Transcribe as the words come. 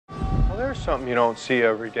There's something you don't see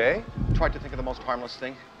every day. Tried to think of the most harmless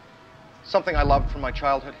thing. Something I loved from my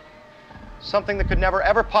childhood. Something that could never,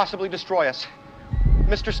 ever possibly destroy us.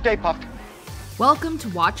 Mr. Stay Puft. Welcome to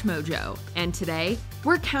Watch Mojo, and today,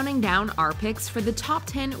 we're counting down our picks for the top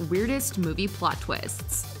 10 weirdest movie plot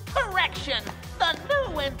twists. Correction! The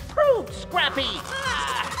new improved Scrappy!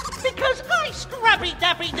 Because I, Scrappy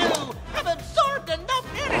Dappy Doo, have absorbed enough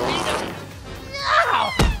energy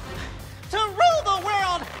to rule the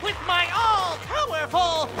world with my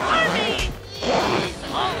all-powerful army!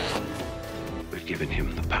 We've given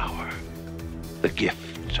him the power, the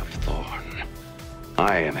gift of Thorn.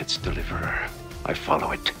 I am its deliverer. I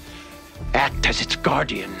follow it. Act as its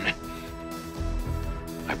guardian.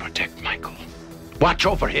 I protect Michael. Watch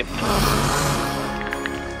over him.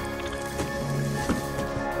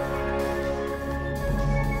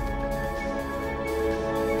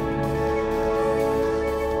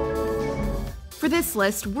 For this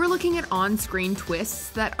list, we're looking at on-screen twists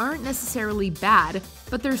that aren't necessarily bad,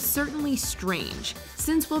 but they're certainly strange.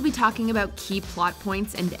 Since we'll be talking about key plot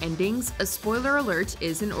points and endings, a spoiler alert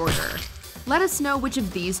is in order. Let us know which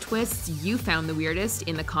of these twists you found the weirdest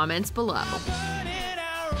in the comments below.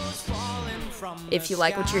 If you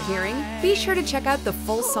like what you're hearing, be sure to check out the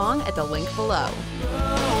full song at the link below.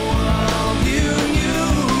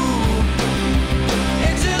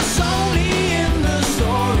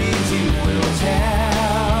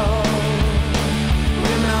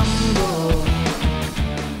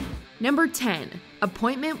 Number 10.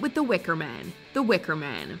 Appointment with the Wicker Man, The Wicker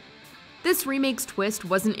Man. This remake's twist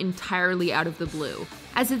wasn't entirely out of the blue,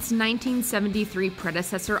 as its 1973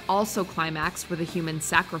 predecessor also climaxed with a human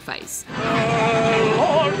sacrifice.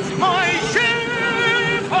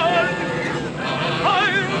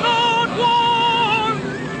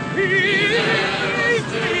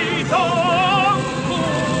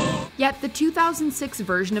 Yet the 2006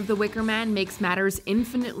 version of The Wicker Man makes matters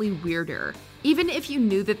infinitely weirder. Even if you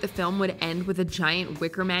knew that the film would end with a giant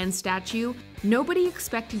Wicker Man statue, nobody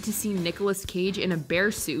expected to see Nicolas Cage in a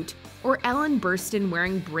bear suit or Ellen Burstyn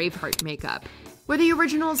wearing Braveheart makeup. Where the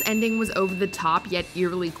original's ending was over the top yet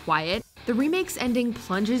eerily quiet, the remake's ending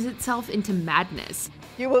plunges itself into madness.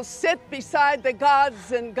 You will sit beside the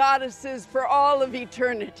gods and goddesses for all of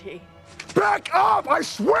eternity. Back up! I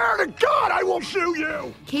swear to God I will shoot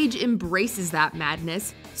you! Cage embraces that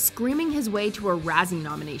madness, screaming his way to a Razzie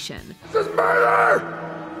nomination. This is murder!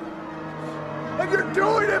 And you're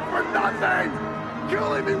doing it for nothing!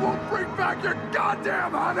 Killing me won't bring back your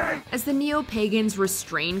goddamn honey! As the neo-pagans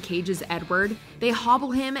restrain Cage's Edward, they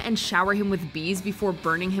hobble him and shower him with bees before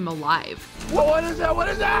burning him alive. What is that? What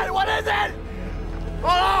is that? What is it?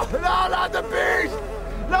 Oh, no, not the bees!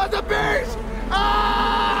 Not the bees!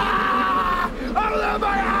 Ah! Out of my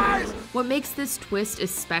eyes! What makes this twist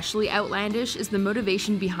especially outlandish is the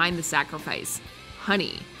motivation behind the sacrifice.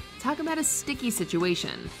 Honey. Talk about a sticky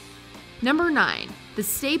situation. Number 9. The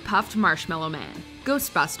Stay Puft Marshmallow Man,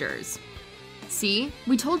 Ghostbusters. See?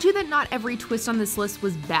 We told you that not every twist on this list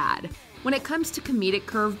was bad. When it comes to comedic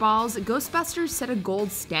curveballs, Ghostbusters set a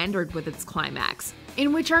gold standard with its climax,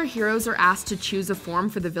 in which our heroes are asked to choose a form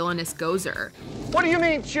for the villainous Gozer. What do you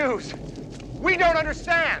mean, choose? We don't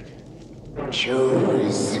understand.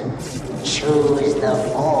 Choose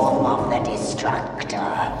the form of the Destructor.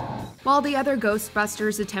 While the other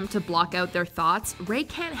Ghostbusters attempt to block out their thoughts, Ray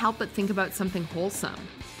can't help but think about something wholesome.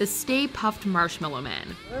 The Stay Puft Marshmallow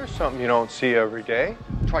Man. There's something you don't see every day.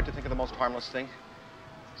 Tried to think of the most harmless thing.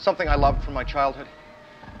 Something I loved from my childhood.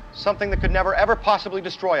 Something that could never, ever possibly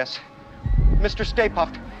destroy us. Mr. Stay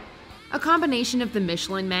Puft. A combination of the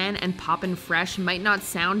Michelin Man and Poppin' Fresh might not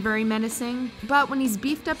sound very menacing, but when he's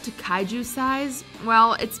beefed up to kaiju size,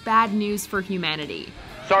 well, it's bad news for humanity.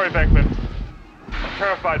 Sorry, Beckman. I'm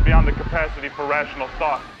terrified beyond the capacity for rational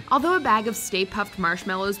thought. Although a bag of Stay Puft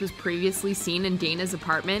marshmallows was previously seen in Dana's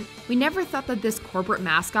apartment, we never thought that this corporate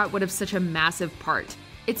mascot would have such a massive part.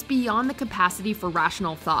 It's beyond the capacity for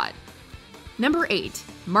rational thought. Number 8.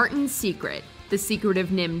 Martin's Secret, The Secret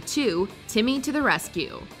of Nim 2, Timmy to the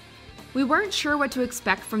Rescue. We weren't sure what to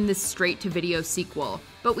expect from this straight-to-video sequel,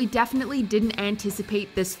 but we definitely didn't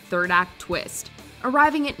anticipate this third-act twist.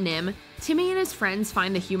 Arriving at Nim, Timmy and his friends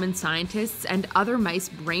find the human scientists and other mice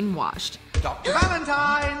brainwashed. Dr.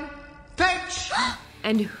 Valentine! Fetch!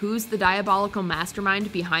 And who's the diabolical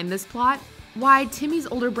mastermind behind this plot? Why, Timmy's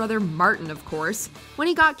older brother Martin, of course. When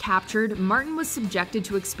he got captured, Martin was subjected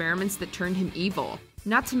to experiments that turned him evil.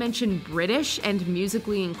 Not to mention British and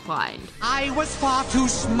musically inclined. I was far too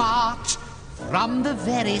smart from the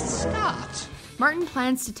very start. Martin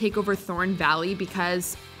plans to take over Thorn Valley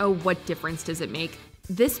because, oh, what difference does it make?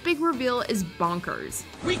 This big reveal is bonkers.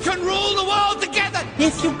 We can rule the world together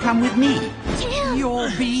if you come with me. You'll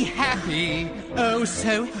be happy, oh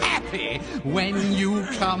so happy, when you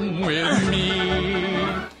come with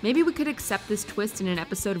me. Maybe we could accept this twist in an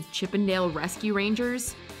episode of Chippendale Rescue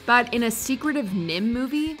Rangers, but in a secretive Nim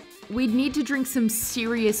movie, we'd need to drink some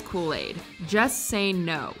serious Kool-Aid. Just say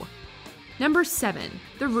no. Number 7,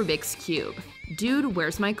 the Rubik's Cube. Dude,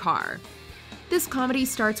 where's my car? This comedy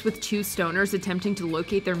starts with two stoners attempting to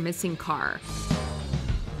locate their missing car.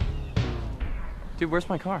 Dude, where's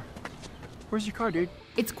my car? Where's your car, dude?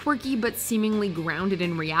 It's quirky but seemingly grounded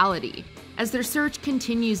in reality. As their search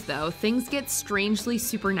continues though, things get strangely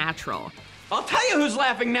supernatural. I'll tell you who's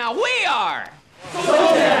laughing now. We are!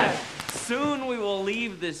 Soon we will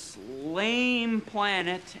leave this lame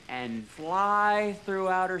planet and fly through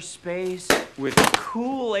outer space with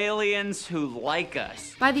cool aliens who like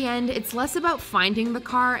us. By the end, it's less about finding the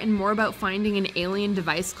car and more about finding an alien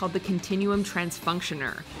device called the Continuum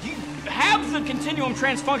Transfunctioner. Do you have the Continuum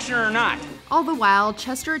Transfunctioner or not? All the while,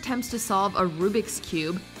 Chester attempts to solve a Rubik's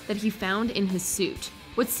Cube that he found in his suit.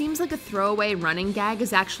 What seems like a throwaway running gag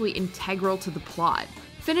is actually integral to the plot.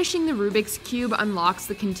 Finishing the Rubik's Cube unlocks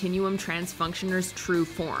the Continuum Transfunctioner's true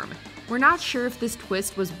form. We're not sure if this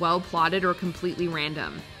twist was well plotted or completely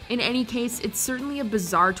random. In any case, it's certainly a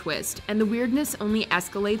bizarre twist, and the weirdness only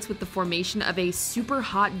escalates with the formation of a super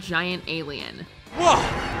hot giant alien. Whoa!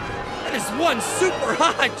 That is one super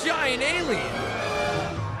hot giant alien!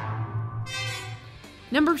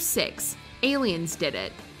 Number 6. Aliens Did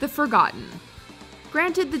It. The Forgotten.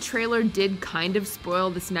 Granted, the trailer did kind of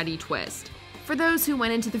spoil this nutty twist. For those who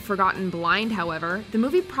went into The Forgotten blind, however, the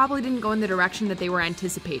movie probably didn't go in the direction that they were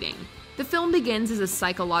anticipating. The film begins as a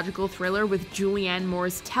psychological thriller with Julianne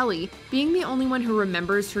Moore's Telly being the only one who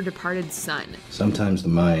remembers her departed son. Sometimes the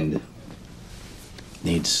mind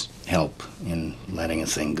needs help in letting a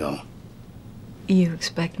thing go. You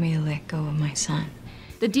expect me to let go of my son?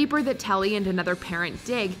 The deeper that Telly and another parent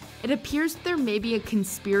dig, it appears that there may be a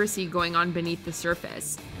conspiracy going on beneath the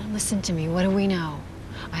surface. Now listen to me, what do we know?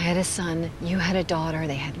 I had a son, you had a daughter,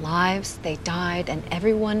 they had lives, they died, and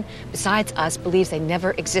everyone besides us believes they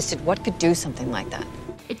never existed. What could do something like that?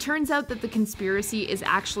 It turns out that the conspiracy is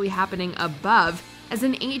actually happening above, as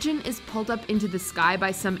an agent is pulled up into the sky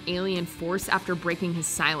by some alien force after breaking his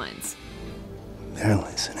silence. They're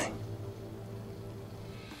listening.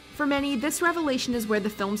 For many, this revelation is where the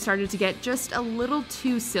film started to get just a little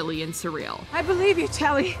too silly and surreal. I believe you,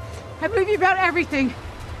 Telly. I believe you about everything.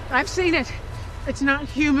 I've seen it. It's not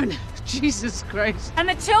human. Jesus Christ. And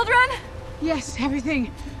the children? Yes,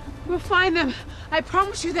 everything. We'll find them. I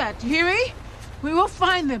promise you that. Do you hear me? We will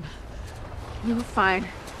find them. We will find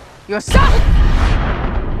your son!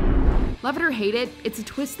 Love it or hate it, it's a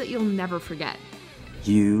twist that you'll never forget.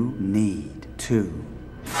 You need to.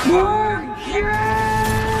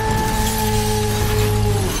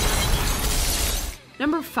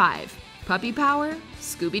 Number 5. Puppy Power,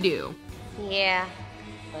 Scooby-Doo. Yeah,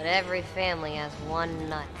 but every family has one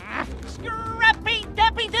nut.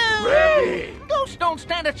 Scrappy-dappy-doo! Ghosts don't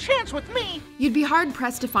stand a chance with me! You'd be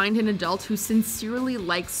hard-pressed to find an adult who sincerely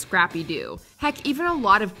likes Scrappy-Doo. Heck, even a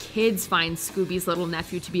lot of kids find Scooby's little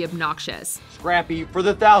nephew to be obnoxious. Scrappy, for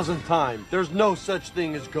the 1000th time, there's no such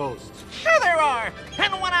thing as ghosts. Sure there are!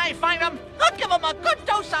 And when I find them, I'll give them a good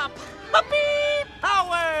dose of puppy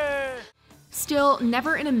power! Still,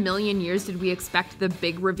 never in a million years did we expect the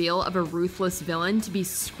big reveal of a ruthless villain to be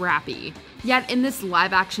Scrappy. Yet in this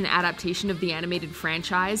live-action adaptation of the animated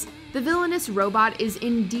franchise, the villainous robot is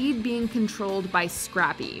indeed being controlled by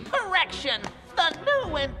Scrappy. Correction! The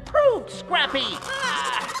new improved Scrappy!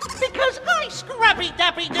 Because I,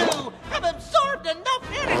 Scrappy-dappy-doo, have absorbed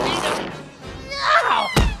enough energy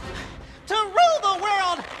to rule the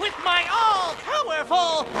world with my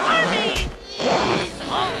all-powerful army!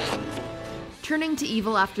 Turning to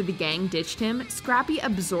evil after the gang ditched him, Scrappy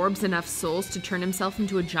absorbs enough souls to turn himself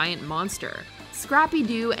into a giant monster.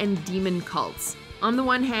 Scrappy-Doo and demon cults. On the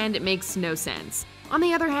one hand, it makes no sense. On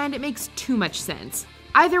the other hand, it makes too much sense.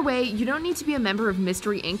 Either way, you don't need to be a member of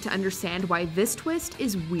Mystery Inc. to understand why this twist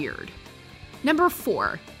is weird. Number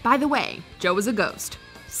 4. By the way, Joe is a ghost.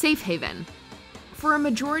 Safe Haven. For a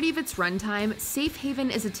majority of its runtime, Safe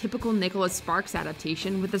Haven is a typical Nicholas Sparks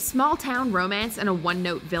adaptation with a small-town romance and a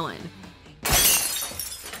one-note villain.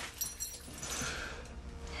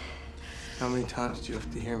 How many times do you have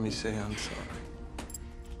to hear me say I'm sorry?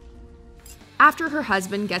 After her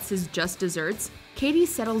husband gets his just desserts, Katie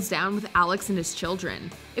settles down with Alex and his children.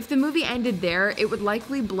 If the movie ended there, it would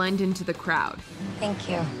likely blend into the crowd. Thank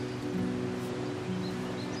you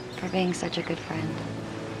for being such a good friend.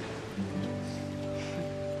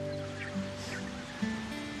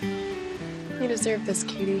 deserve this,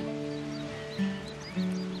 Katie.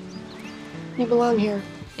 You belong here.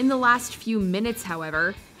 In the last few minutes,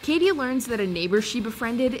 however, Katie learns that a neighbor she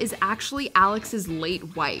befriended is actually Alex's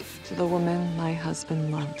late wife. To the woman my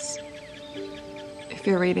husband loves. If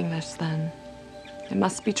you're reading this, then it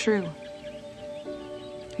must be true.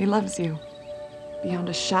 He loves you, beyond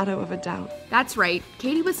a shadow of a doubt. That's right,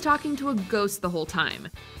 Katie was talking to a ghost the whole time.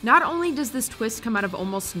 Not only does this twist come out of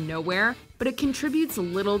almost nowhere, but it contributes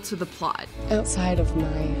little to the plot. Outside of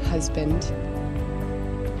my husband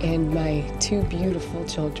and my 2 beautiful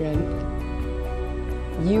children,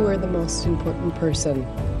 you are the most important person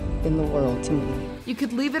in the world to me. You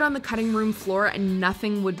could leave it on the cutting room floor and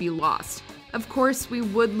nothing would be lost. Of course, we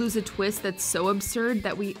would lose a twist that's so absurd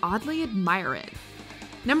that we oddly admire it.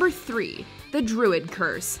 Number 3, The Druid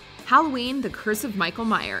Curse. Halloween, The Curse of Michael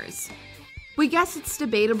Myers. We guess it's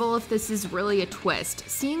debatable if this is really a twist,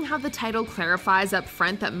 seeing how the title clarifies up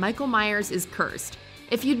front that Michael Myers is cursed.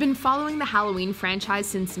 If you'd been following the Halloween franchise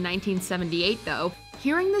since 1978 though,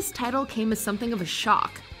 hearing this title came as something of a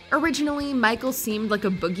shock. Originally, Michael seemed like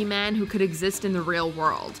a boogeyman who could exist in the real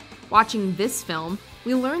world. Watching this film,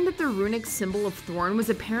 we learned that the runic symbol of Thorn was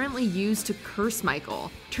apparently used to curse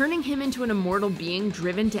Michael, turning him into an immortal being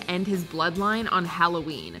driven to end his bloodline on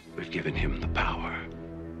Halloween. We've given him the power,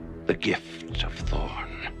 the gift of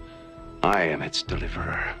Thorn. I am its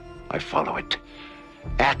deliverer. I follow it.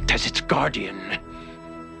 Act as its guardian.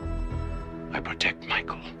 I protect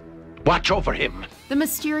Michael. Watch over him. The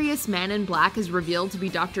mysterious man in black is revealed to be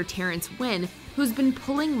Dr. Terrence Wynn, who's been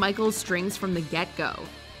pulling Michael's strings from the get-go.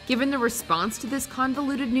 Given the response to this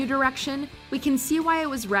convoluted new direction, we can see why it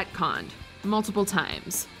was retconned multiple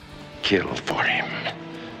times. Kill for him.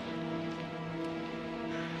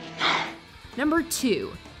 Number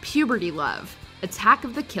 2, Puberty Love, Attack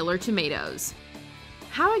of the Killer Tomatoes.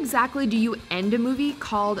 How exactly do you end a movie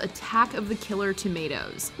called Attack of the Killer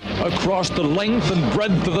Tomatoes? Across the length and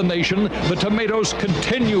breadth of the nation, the tomatoes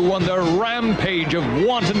continue on their rampage of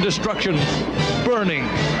wanton destruction, burning,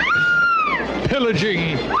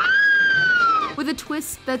 pillaging. With a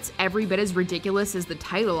twist that's every bit as ridiculous as the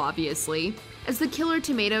title, obviously. As the killer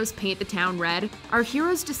tomatoes paint the town red, our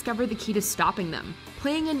heroes discover the key to stopping them,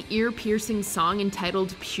 playing an ear-piercing song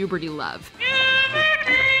entitled Puberty Love.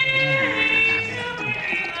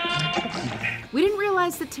 We didn't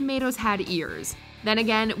realize that tomatoes had ears. Then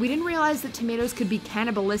again, we didn't realize that tomatoes could be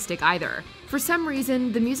cannibalistic either. For some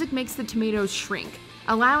reason, the music makes the tomatoes shrink,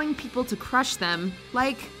 allowing people to crush them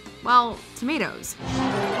like, well, tomatoes.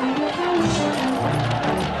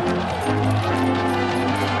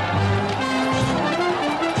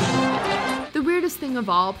 The weirdest thing of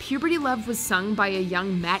all, Puberty Love was sung by a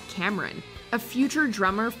young Matt Cameron, a future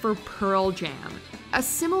drummer for Pearl Jam. A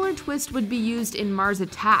similar twist would be used in Mars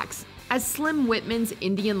Attacks, as Slim Whitman's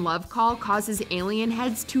Indian love call causes alien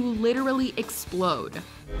heads to literally explode.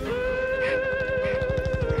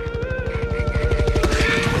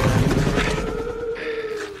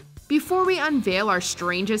 Before we unveil our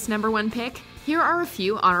strangest #1 pick, here are a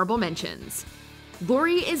few honorable mentions.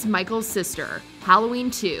 Laurie is Michael's sister,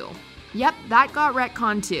 Halloween 2. Yep, that got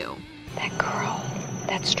retconned too. That girl,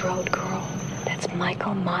 that Strode girl, that's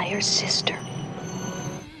Michael Myers' sister.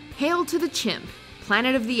 Hail to the Chimp,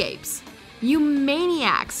 Planet of the Apes. You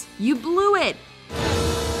maniacs, you blew it!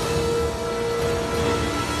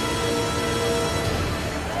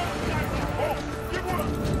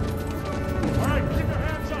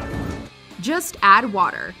 Just add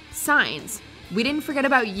water. Signs. We didn't forget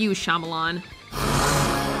about you, Shyamalan.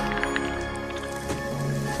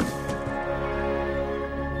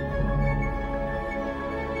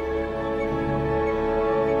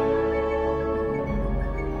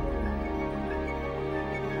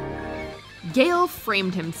 Gale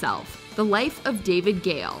Framed Himself, The Life of David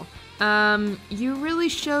Gale. You really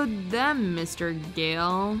showed them, Mr.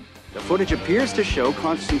 Gale. The footage appears to show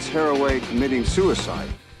Constance Haraway committing suicide.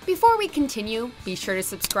 Before we continue, be sure to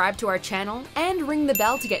subscribe to our channel and ring the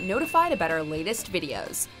bell to get notified about our latest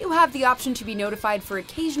videos. You'll have the option to be notified for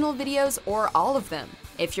occasional videos or all of them.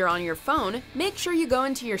 If you're on your phone, make sure you go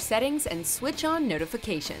into your settings and switch on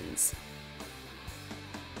notifications.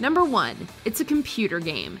 Number 1, it's a computer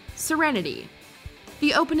game, Serenity.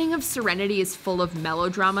 The opening of Serenity is full of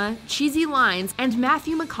melodrama, cheesy lines, and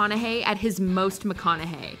Matthew McConaughey at his most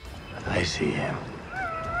McConaughey. I see him.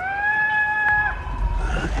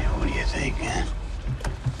 What do you think, man?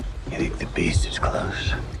 You think the beast is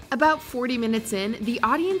close? About 40 minutes in, the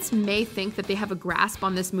audience may think that they have a grasp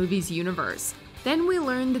on this movie's universe. Then we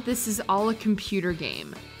learn that this is all a computer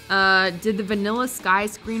game. Did the Vanilla Sky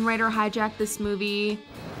screenwriter hijack this movie?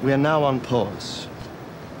 We are now on pause.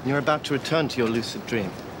 You're about to return to your lucid dream.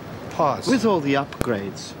 pause. With all the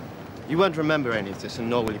upgrades, you won't remember any of this, and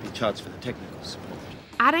nor will you be charged for the technical support.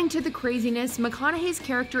 Adding to the craziness, McConaughey's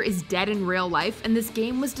character is dead in real life, and this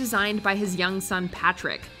game was designed by his young son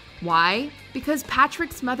Patrick. Why? Because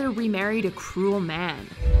Patrick's mother remarried a cruel man.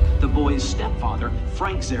 The boy's stepfather,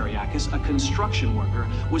 Frank Zariakis, a construction worker,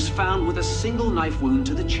 was found with a single knife wound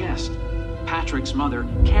to the chest. Patrick's mother,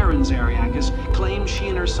 Karen Zariakis, claimed she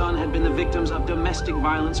and her son had been the victims of domestic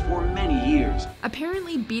violence for many years.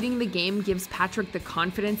 Apparently, beating the game gives Patrick the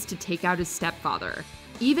confidence to take out his stepfather.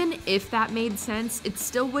 Even if that made sense, it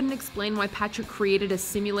still wouldn't explain why Patrick created a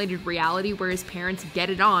simulated reality where his parents get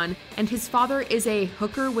it on, and his father is a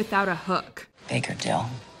hooker without a hook. Baker Dill,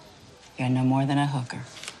 you're no more than a hooker.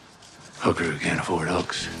 Hooker who can't afford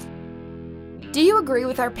hooks. Do you agree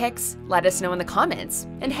with our picks? Let us know in the comments.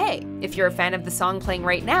 And hey, if you're a fan of the song playing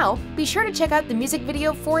right now, be sure to check out the music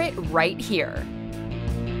video for it right here.